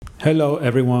Hello,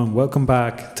 everyone. Welcome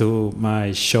back to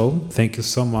my show. Thank you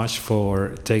so much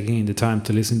for taking the time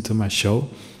to listen to my show.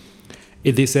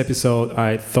 In this episode,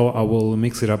 I thought I will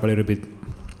mix it up a little bit.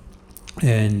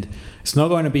 And it's not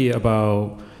going to be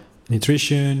about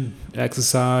nutrition,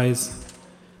 exercise,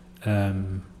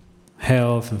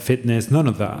 health, and fitness, none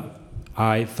of that.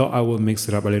 I thought I would mix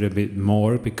it up a little bit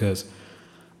more because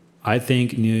I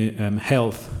think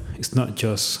health is not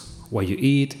just what you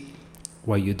eat,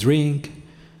 what you drink,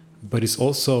 but it's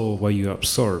also what you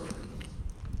absorb,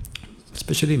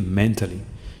 especially mentally.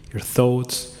 Your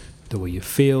thoughts, the way you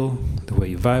feel, the way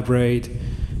you vibrate,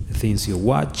 the things you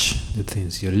watch, the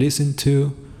things you listen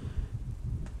to,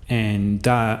 and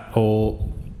that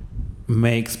all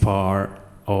makes part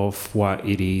of what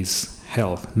it is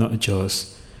health, not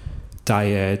just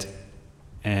diet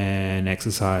and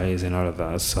exercise and all of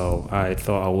that. So I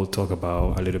thought I would talk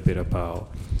about a little bit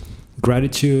about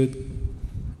gratitude,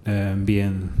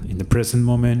 being in the present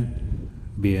moment,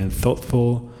 being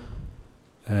thoughtful,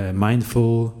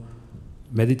 mindful,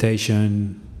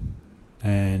 meditation,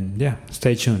 and yeah,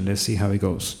 stay tuned. Let's see how it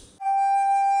goes.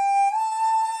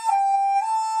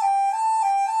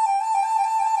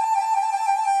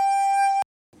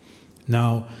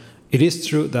 Now, it is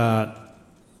true that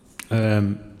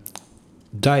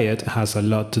diet has a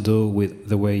lot to do with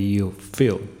the way you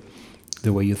feel,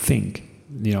 the way you think.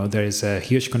 There is a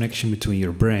huge connection between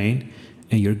your brain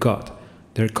and your gut.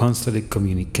 They're constantly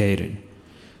communicating.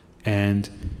 And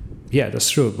yeah, that's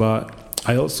true. But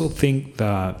I also think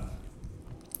that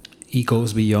it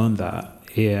goes beyond that.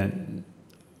 And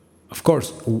of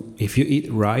course, if you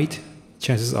eat right,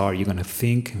 chances are you're going to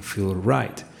think and feel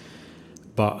right.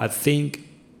 But I think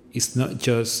it's not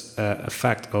just a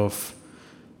fact of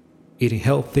eating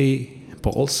healthy, but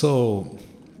also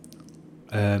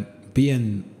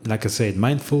being, like I said,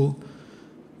 mindful,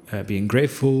 being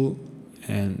grateful,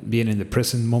 and being in the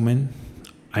present moment.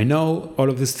 I know all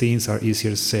of these things are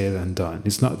easier said than done.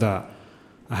 It's not that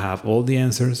I have all the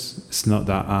answers. It's not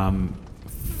that I'm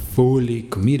fully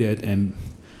committed and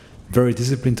very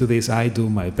disciplined to this. I do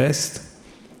my best.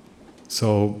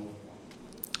 So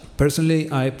personally,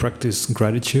 I practice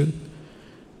gratitude.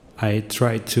 I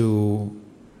try to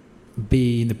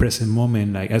be in the present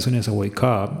moment. Like as soon as I wake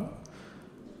up,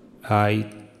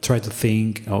 I try to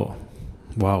think, oh,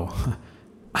 wow,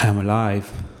 I am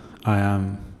alive.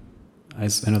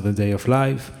 It's another day of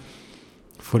life,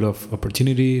 full of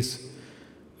opportunities,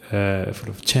 full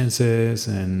of chances.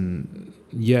 And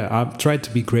yeah, I try to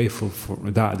be grateful for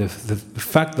that. The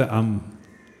fact that I'm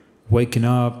waking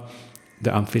up,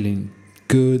 that I'm feeling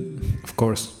good. Of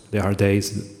course, there are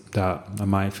days that I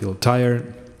might feel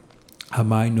tired. I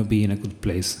might not be in a good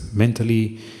place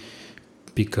mentally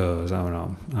because, I don't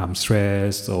know, I'm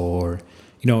stressed or,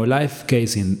 life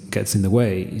gets in the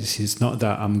way. It's not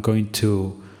that I'm going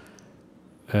to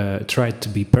try to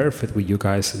be perfect with you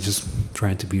guys, just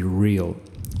trying to be real.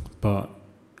 But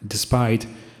despite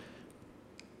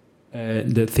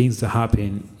the things that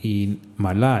happen in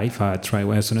my life, I try,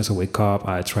 as soon as I wake up,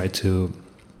 I try to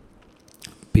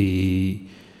be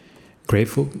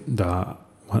grateful that,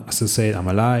 as I said, I'm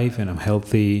alive and I'm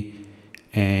healthy.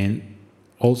 And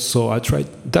also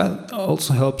that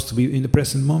also helps to be in the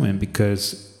present moment,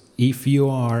 because if you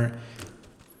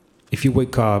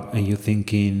wake up and you're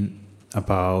thinking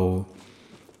about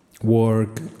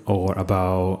work or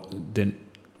about the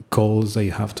calls that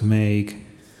you have to make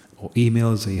or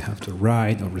emails that you have to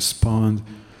write or respond,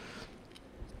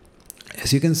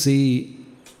 as you can see,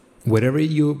 wherever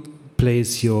you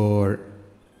place your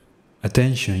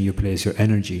attention, you place your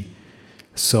energy.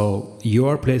 So you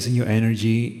are placing your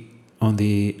energy on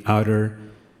the outer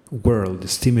world, the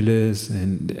stimulus,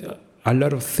 and a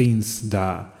lot of things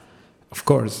that, of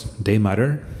course, they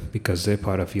matter because they're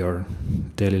part of your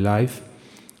daily life.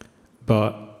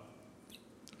 But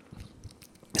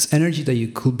it's energy that you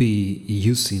could be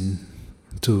using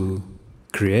to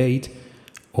create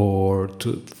or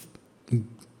to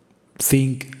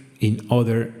think in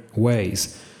other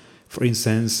ways. For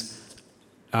instance,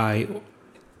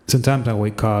 sometimes I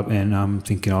wake up and I'm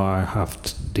thinking, oh, I have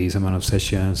this amount of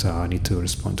sessions, I need to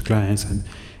respond to clients, and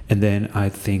then I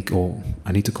think, oh,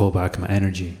 I need to call back my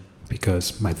energy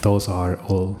because my thoughts are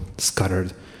all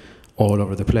scattered all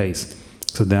over the place.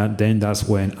 So that's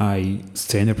when I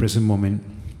stay in the present moment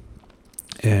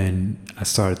and I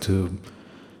start to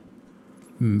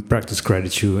practice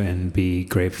gratitude and be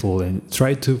grateful and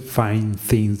try to find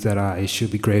things that I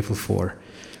should be grateful for.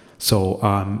 So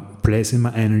I'm placing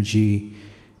my energy,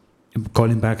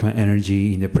 calling back my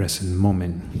energy in the present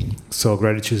moment. So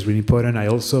gratitude is really important. I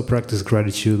also practice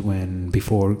gratitude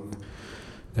before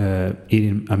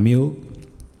eating a meal.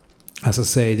 As I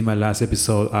said in my last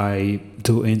episode, I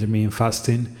do intermittent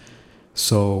fasting.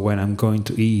 So when I'm going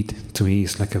to eat, to me,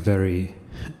 it's like a very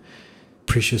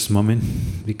precious moment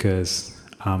because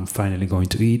I'm finally going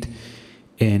to eat.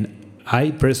 And I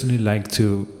personally like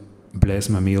to bless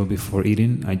my meal before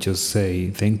eating. I just say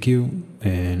thank you,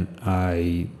 and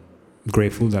I'm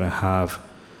grateful that I have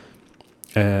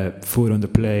food on the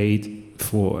plate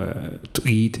for to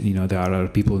eat. You know, there are other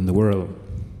people in the world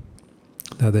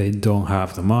that they don't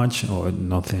have that much or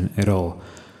nothing at all.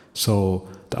 So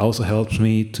that also helps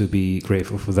me to be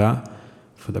grateful for that,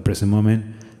 for the present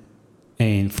moment,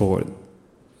 and for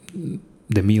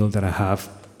the meal that I have.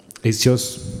 It's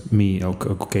just me,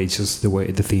 okay, it's just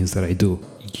the things that I do.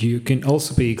 You can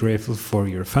also be grateful for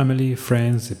your family,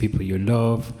 friends, the people you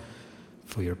love,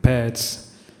 for your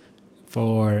pets,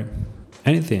 for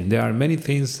anything. There are many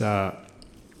things that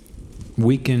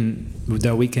we can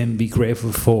be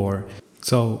grateful for.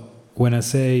 So when I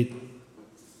say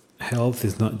health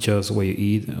is not just what you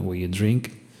eat and what you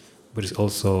drink, but it's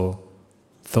also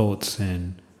thoughts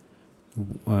and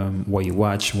what you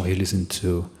watch, what you listen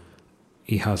to.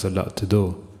 It has a lot to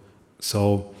do.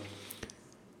 So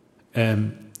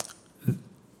the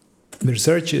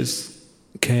researchers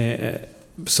can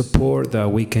support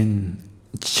that we can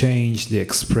change the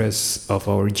express of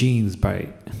our genes by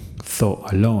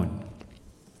thought alone.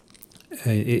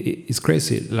 It's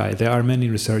crazy. Like, there are many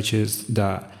researchers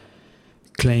that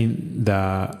claim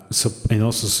that and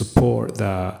also support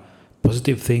that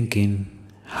positive thinking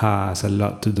has a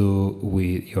lot to do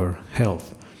with your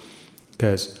health,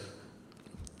 because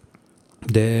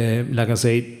like I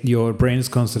said, your brain is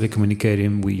constantly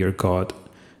communicating with your gut,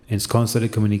 and it's constantly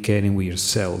communicating with your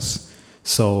cells.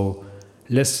 So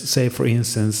let's say, for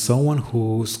instance, someone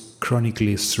who's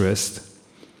chronically stressed.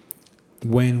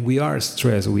 When we are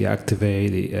stressed, we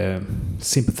activate the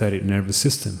sympathetic nervous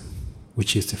system,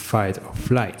 which is the fight or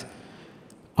flight.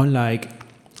 Unlike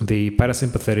the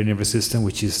parasympathetic nervous system,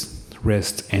 which is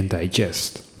rest and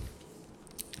digest.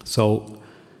 So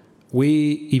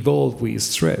we evolved with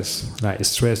stress. Like,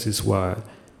 stress is what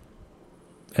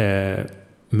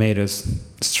made us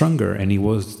stronger, and it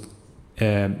was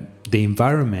the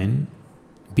environment,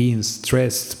 being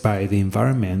stressed by the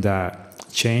environment, that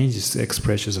changed the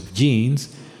expressions of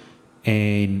genes,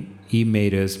 and it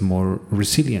made us more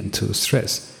resilient to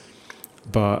stress.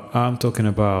 But I'm talking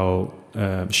about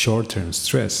short-term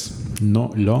stress,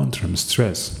 not long-term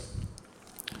stress.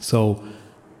 So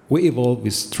we evolved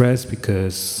with stress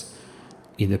because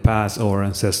in the past, our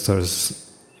ancestors,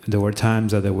 there were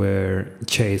times that they were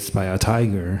chased by a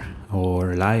tiger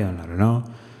or a lion, I don't know,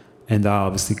 and that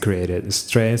obviously created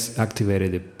stress,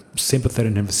 activated the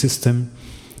sympathetic nervous system,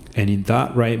 and in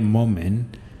that right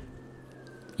moment,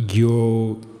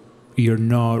 you're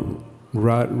not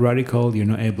radical, you're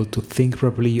not able to think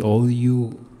properly. All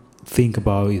you think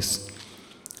about is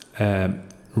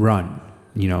run,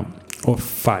 or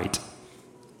fight.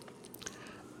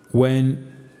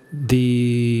 When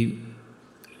the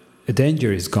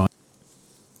danger is gone,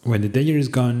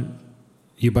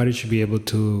 your body should be able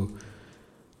to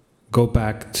go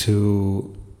back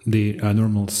to the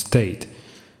normal state.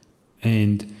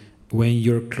 And when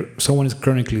someone is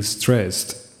chronically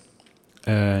stressed,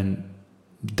 and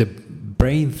the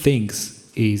brain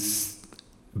thinks is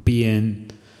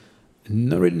being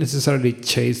not really necessarily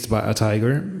chased by a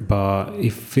tiger, but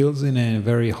it feels in a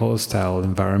very hostile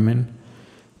environment,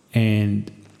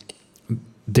 and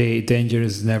the danger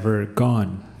is never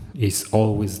gone. It's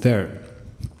always there.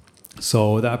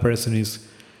 So that person is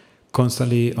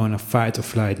constantly on a fight or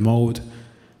flight mode,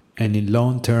 and in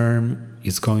long term,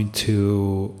 it's going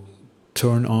to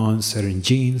turn on certain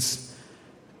genes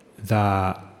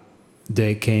that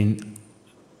they can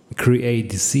create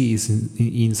disease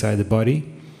inside the body.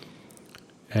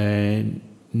 And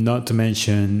not to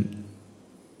mention,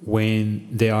 when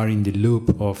they are in the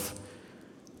loop of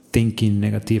thinking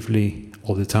negatively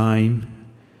all the time,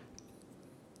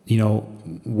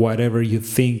 whatever you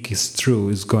think is true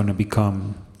is going to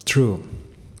become true.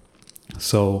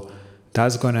 So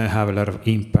that's going to have a lot of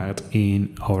impact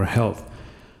in our health.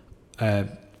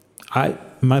 I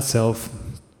myself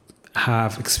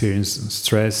have experienced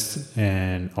stress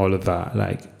and all of that,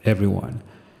 like everyone.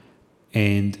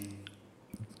 And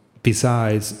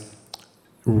besides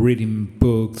reading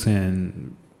books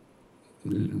and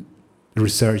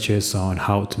researches on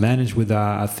how to manage with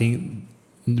that, I think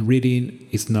reading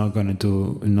is not going to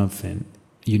do nothing.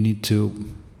 You need to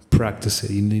practice it.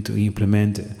 You need to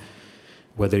implement it.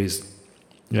 Whether it's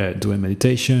doing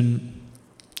meditation,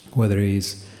 whether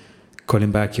it's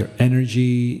calling back your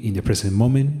energy in the present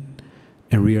moment,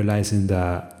 and realizing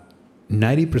that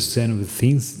 90% of the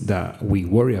things that we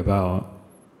worry about,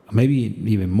 maybe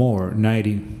even more,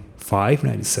 95,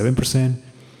 97%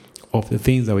 of the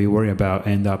things that we worry about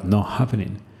end up not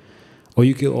happening. Or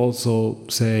you could also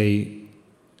say,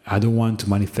 I don't want to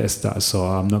manifest that, so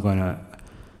I'm not going to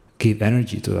give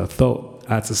energy to that thought.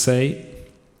 As I say,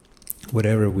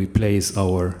 wherever we place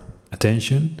our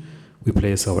attention, we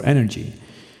place our energy.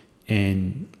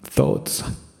 And thoughts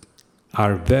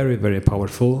are very, very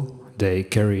powerful. They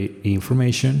carry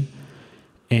information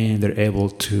and they're able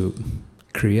to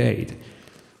create.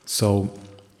 So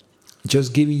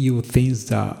just giving you things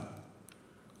that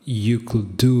you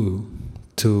could do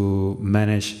to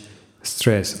manage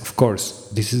stress. Of course,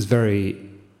 this is very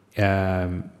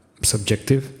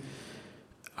subjective.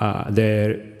 There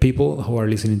are people who are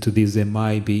listening to this, they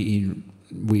might be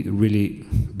with really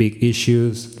big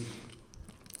issues,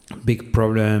 big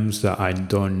problems that I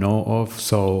don't know of.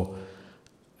 So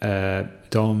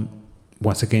don't,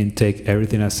 once again, take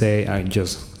everything I say. I'm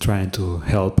just trying to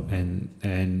help.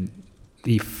 And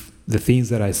if the things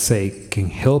that I say can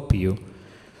help you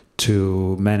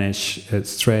to manage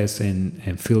stress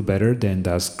and feel better, then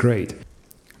that's great.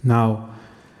 Now,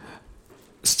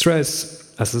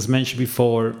 stress, as I mentioned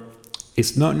before,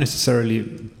 is not necessarily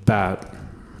bad,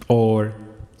 or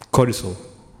cortisol,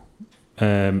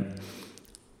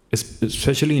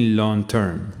 especially in long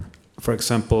term. For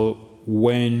example,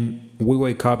 when we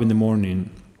wake up in the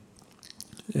morning,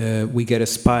 we get a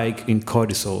spike in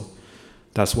cortisol.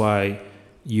 That's why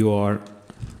you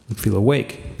feel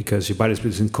awake, because your body is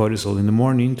producing cortisol in the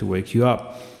morning to wake you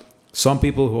up. Some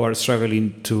people who are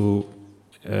struggling to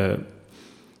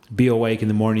be awake in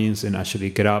the mornings and actually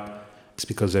get up, it's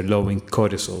because they're low in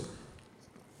cortisol.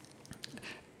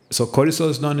 So cortisol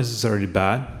is not necessarily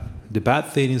bad. The bad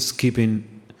thing is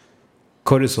keeping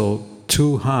cortisol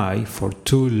too high for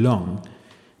too long,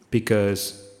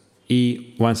 because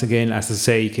once again, as I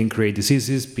say, it can create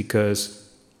diseases, because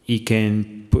it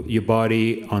can put your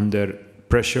body under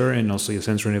pressure and also your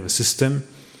central nervous system,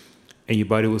 and your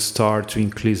body will start to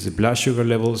increase the blood sugar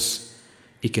levels.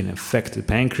 It can affect the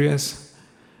pancreas.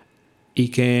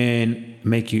 It can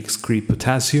make you excrete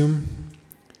potassium,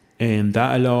 and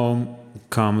that alone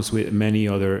comes with many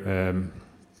other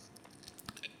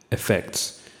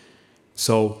effects.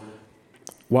 So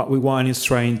what we want is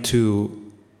trying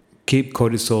to keep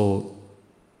cortisol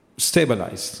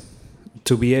stabilized,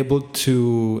 to be able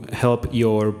to help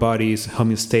your body's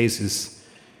homeostasis,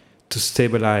 to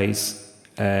stabilize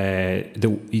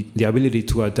the ability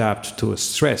to adapt to a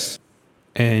stress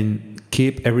and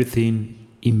keep everything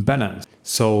in balance.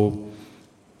 So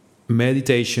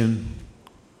meditation,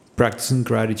 practicing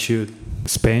gratitude,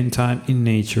 spend time in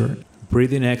nature,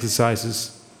 breathing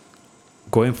exercises,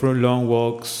 going for long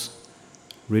walks,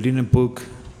 reading a book,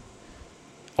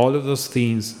 all of those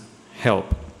things help.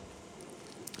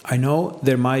 I know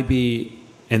there might be,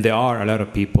 and there are a lot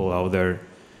of people out there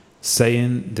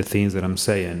saying the things that I'm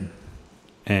saying.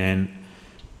 And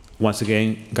once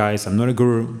again, guys, I'm not a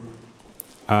guru.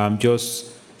 I'm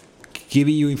just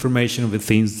giving you information of the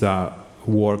things that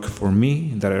work for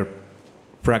me, that I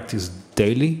practice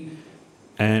daily.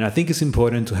 And I think it's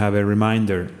important to have a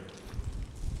reminder,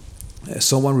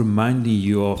 someone reminding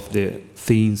you of the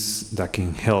things that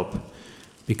can help.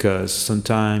 Because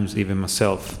sometimes, even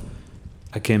myself,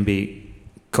 I can be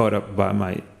caught up by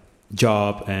my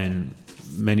job and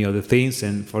many other things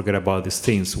and forget about these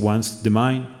things. Once the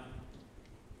mind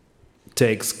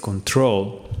takes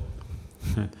control,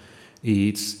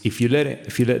 if you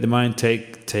let the mind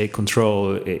take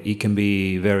control, it can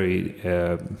be very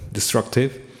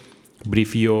destructive. But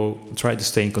if you try to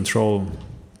stay in control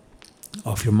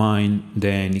of your mind,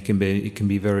 then it can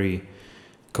be very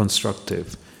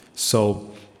constructive. So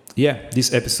yeah,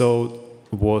 this episode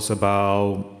was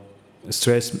about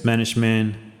stress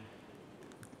management,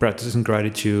 practicing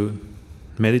gratitude,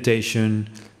 meditation.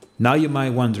 Now you might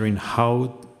be wondering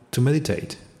how to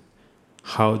meditate.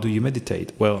 How do you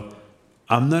meditate? Well,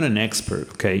 I'm not an expert,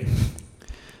 okay?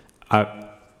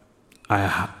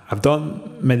 I've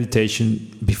done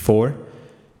meditation before,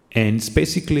 and it's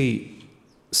basically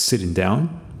sitting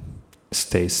down,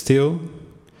 stay still.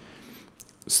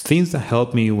 Things that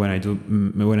help me when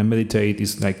I meditate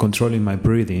is like controlling my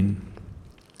breathing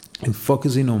and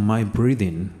focusing on my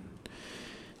breathing,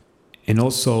 and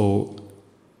also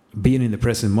being in the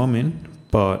present moment.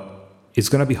 But it's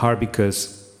gonna be hard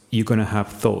because you're gonna have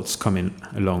thoughts coming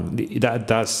along.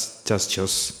 That's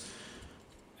just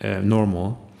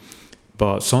normal.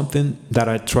 But something that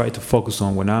I try to focus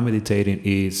on when I'm meditating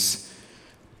is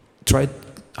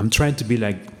I'm trying to be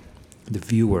like the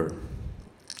viewer.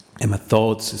 And my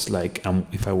thoughts is like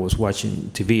if I was watching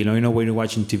TV. When you're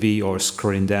watching TV or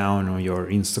scrolling down on your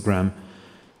Instagram,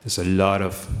 there's a lot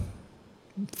of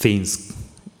things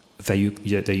that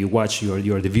you watch.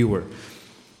 You're the viewer.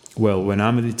 Well, when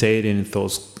I'm meditating and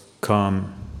thoughts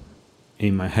come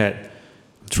in my head,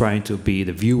 I'm trying to be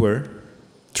the viewer,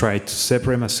 try to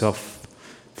separate myself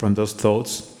from those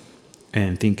thoughts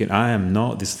and thinking I am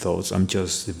not these thoughts, I'm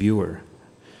just the viewer.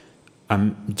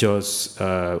 I'm just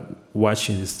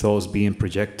watching these thoughts being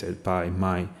projected by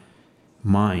my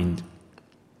mind.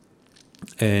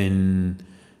 And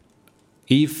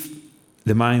if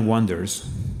the mind wanders,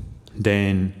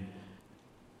 then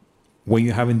when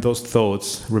you're having those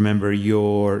thoughts, remember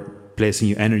you're placing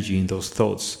your energy in those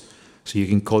thoughts. So you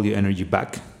can call your energy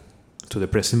back to the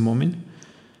present moment.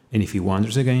 And if it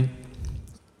wanders again,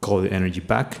 call the energy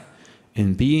back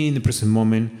and be in the present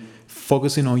moment,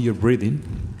 focusing on your breathing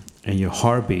and your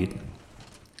heartbeat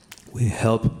will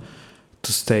help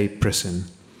to stay present.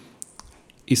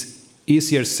 It's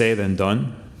easier said than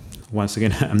done. Once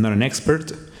again, I'm not an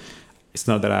expert. It's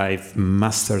not that I've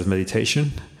mastered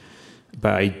meditation,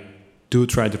 but I do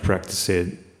try to practice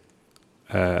it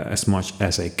as much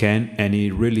as I can, and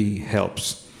it really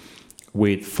helps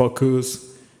with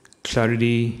focus,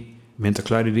 clarity, mental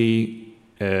clarity,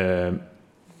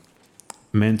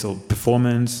 mental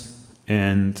performance,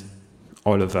 and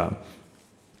all of that.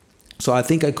 So I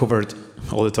think I covered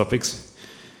all the topics: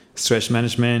 stress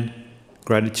management,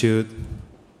 gratitude,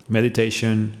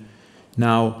 meditation.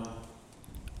 Now,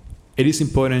 it is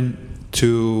important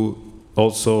to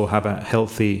also have a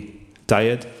healthy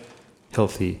diet,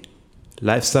 healthy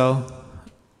lifestyle.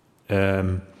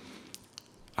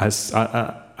 As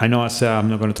I know I said I'm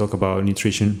not going to talk about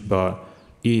nutrition, but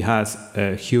it has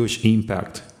a huge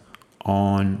impact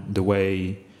on the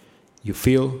way you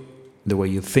feel, the way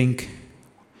you think.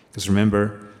 Because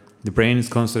remember, the brain is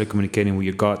constantly communicating with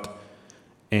your gut,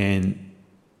 and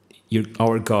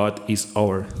our gut is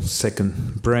our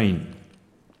second brain.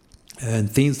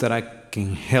 And things that I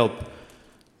can help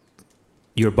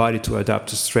your body to adapt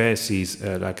to stress is,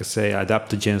 like I say,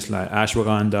 adaptogens like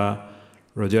ashwagandha,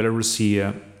 rhodiola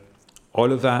rosea.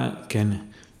 All of that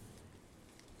can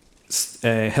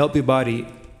help your body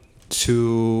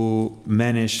to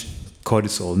manage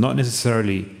cortisol, not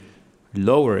necessarily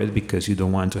lower it because you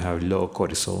don't want to have low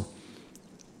cortisol,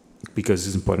 because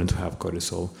it's important to have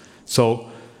cortisol. So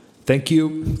thank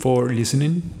you for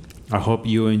listening. I hope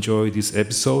you enjoyed this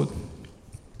episode,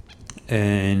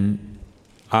 and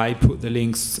I put the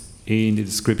links in the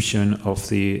description of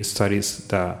the studies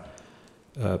that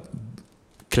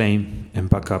claim and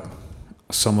back up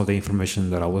some of the information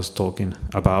that I was talking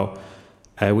about.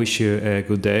 I wish you a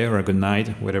good day or a good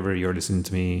night, whatever you're listening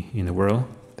to me in the world.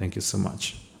 Thank you so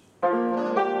much.